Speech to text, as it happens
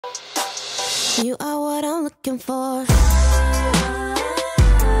You are what I'm looking for. I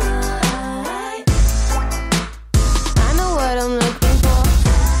know what I'm looking for.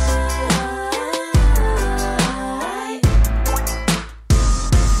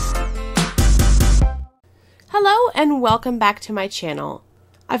 Hello and welcome back to my channel.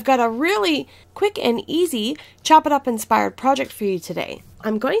 I've got a really quick and easy Chop It Up inspired project for you today.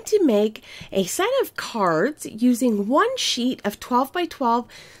 I'm going to make a set of cards using one sheet of 12 by 12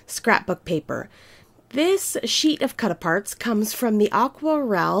 scrapbook paper. This sheet of cut-aparts comes from the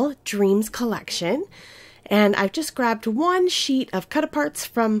Aquarelle Dreams collection, and I've just grabbed one sheet of cut-aparts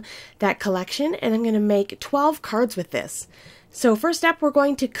from that collection, and I'm going to make 12 cards with this. So first up, we're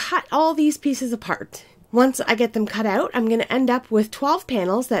going to cut all these pieces apart. Once I get them cut out, I'm going to end up with 12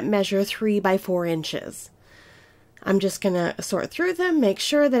 panels that measure 3 by 4 inches. I'm just going to sort through them, make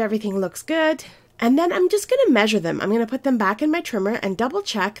sure that everything looks good, and then I'm just going to measure them. I'm going to put them back in my trimmer and double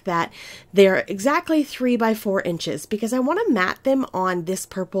check that they're exactly 3 by 4 inches because I want to mat them on this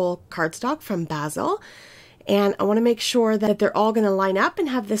purple cardstock from Basil, and I want to make sure that they're all going to line up and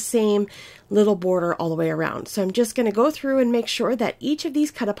have the same little border all the way around. So I'm just going to go through and make sure that each of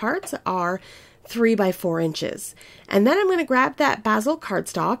these cut-aparts are 3 by 4 inches. And then I'm going to grab that Basil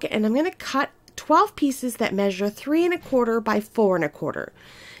cardstock and I'm going to cut 12 pieces that measure 3 1/4 by 4 1/4.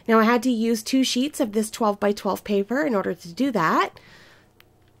 Now I had to use 2 sheets of this 12 by 12 paper in order to do that.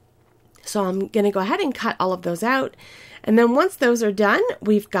 So I'm going to go ahead and cut all of those out. And then once those are done,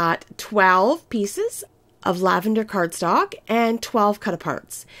 we've got 12 pieces of lavender cardstock and 12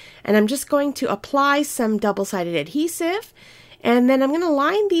 cut-aparts. And I'm just going to apply some double-sided adhesive, and then I'm going to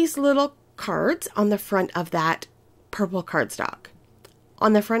line these little cards on the front of that purple cardstock,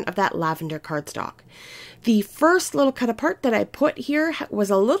 on the front of that lavender cardstock. The first little cut apart that I put here was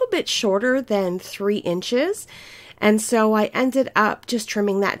a little bit shorter than 3 inches, and so I ended up just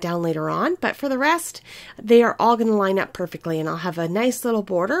trimming that down later on, but for the rest, they are all going to line up perfectly, and I'll have a nice little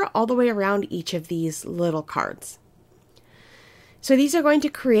border all the way around each of these little cards. So these are going to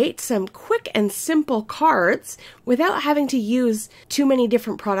create some quick and simple cards without having to use too many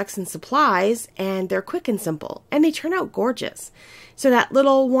different products and supplies, and they're quick and simple, and they turn out gorgeous. So that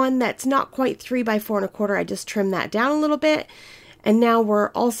little one that's not quite 3 by 4 1/4, I just trimmed that down a little bit, and now we're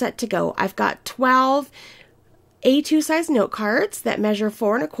all set to go. I've got 12 A2 size note cards that measure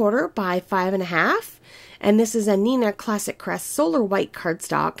 4 1/4 by 5 1/2. And this is a Nina Classic Crest Solar White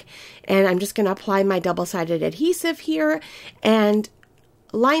cardstock. And I'm just going to apply my double-sided adhesive here and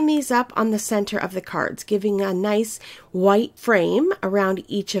line these up on the center of the cards, giving a nice white frame around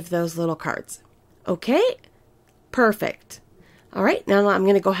each of those little cards. Okay, perfect. All right, now I'm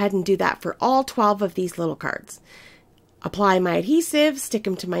going to go ahead and do that for all 12 of these little cards. Apply my adhesive, stick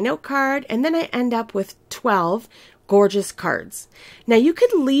them to my note card, and then I end up with 12 gorgeous cards. Now you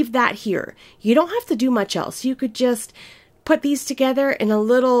could leave that here. You don't have to do much else. You could just put these together in a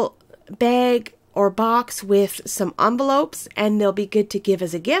little bag or box with some envelopes, and they'll be good to give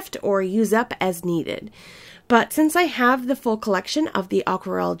as a gift or use up as needed. But since I have the full collection of the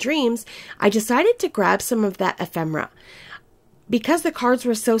Aquarelle Dreams, I decided to grab some of that ephemera. Because the cards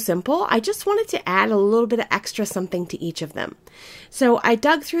were so simple, I just wanted to add a little bit of extra something to each of them. So I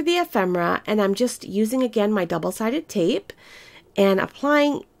dug through the ephemera, and I'm just using again my double-sided tape and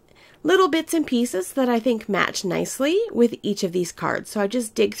applying little bits and pieces that I think match nicely with each of these cards. So I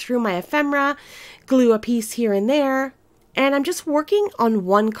just dig through my ephemera, glue a piece here and there, and I'm just working on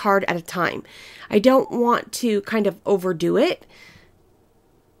one card at a time. I don't want to kind of overdo it.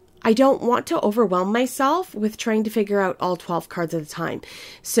 I don't want to overwhelm myself with trying to figure out all 12 cards at a time.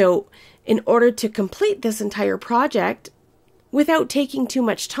 So in order to complete this entire project without taking too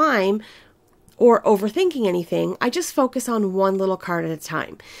much time or overthinking anything, I just focus on one little card at a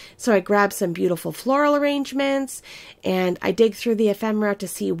time. So I grab some beautiful floral arrangements, and I dig through the ephemera to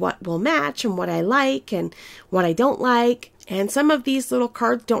see what will match and what I like and what I don't like. And some of these little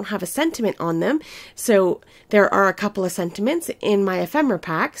cards don't have a sentiment on them, so there are a couple of sentiments in my ephemera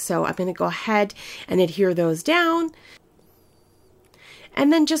pack, so I'm going to go ahead and adhere those down,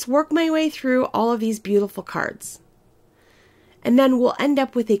 and then just work my way through all of these beautiful cards. And then we'll end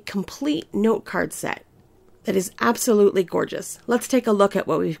up with a complete note card set that is absolutely gorgeous. Let's take a look at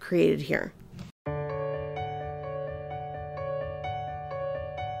what we've created here.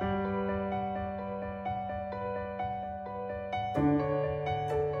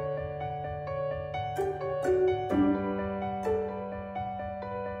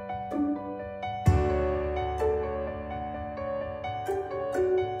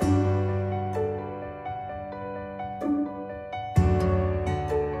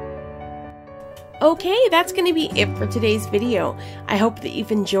 Okay, that's going to be it for today's video. I hope that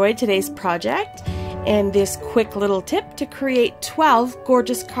you've enjoyed today's project and this quick little tip to create 12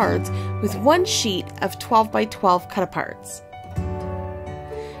 gorgeous cards with one sheet of 12 by 12 cut-aparts.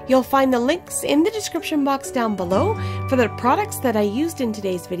 You'll find the links in the description box down below for the products that I used in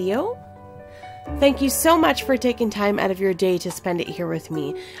today's video. Thank you so much for taking time out of your day to spend it here with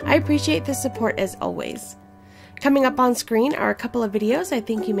me. I appreciate the support as always. Coming up on screen are a couple of videos I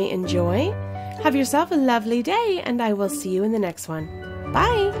think you may enjoy. Have yourself a lovely day, and I will see you in the next one.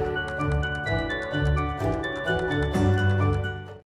 Bye!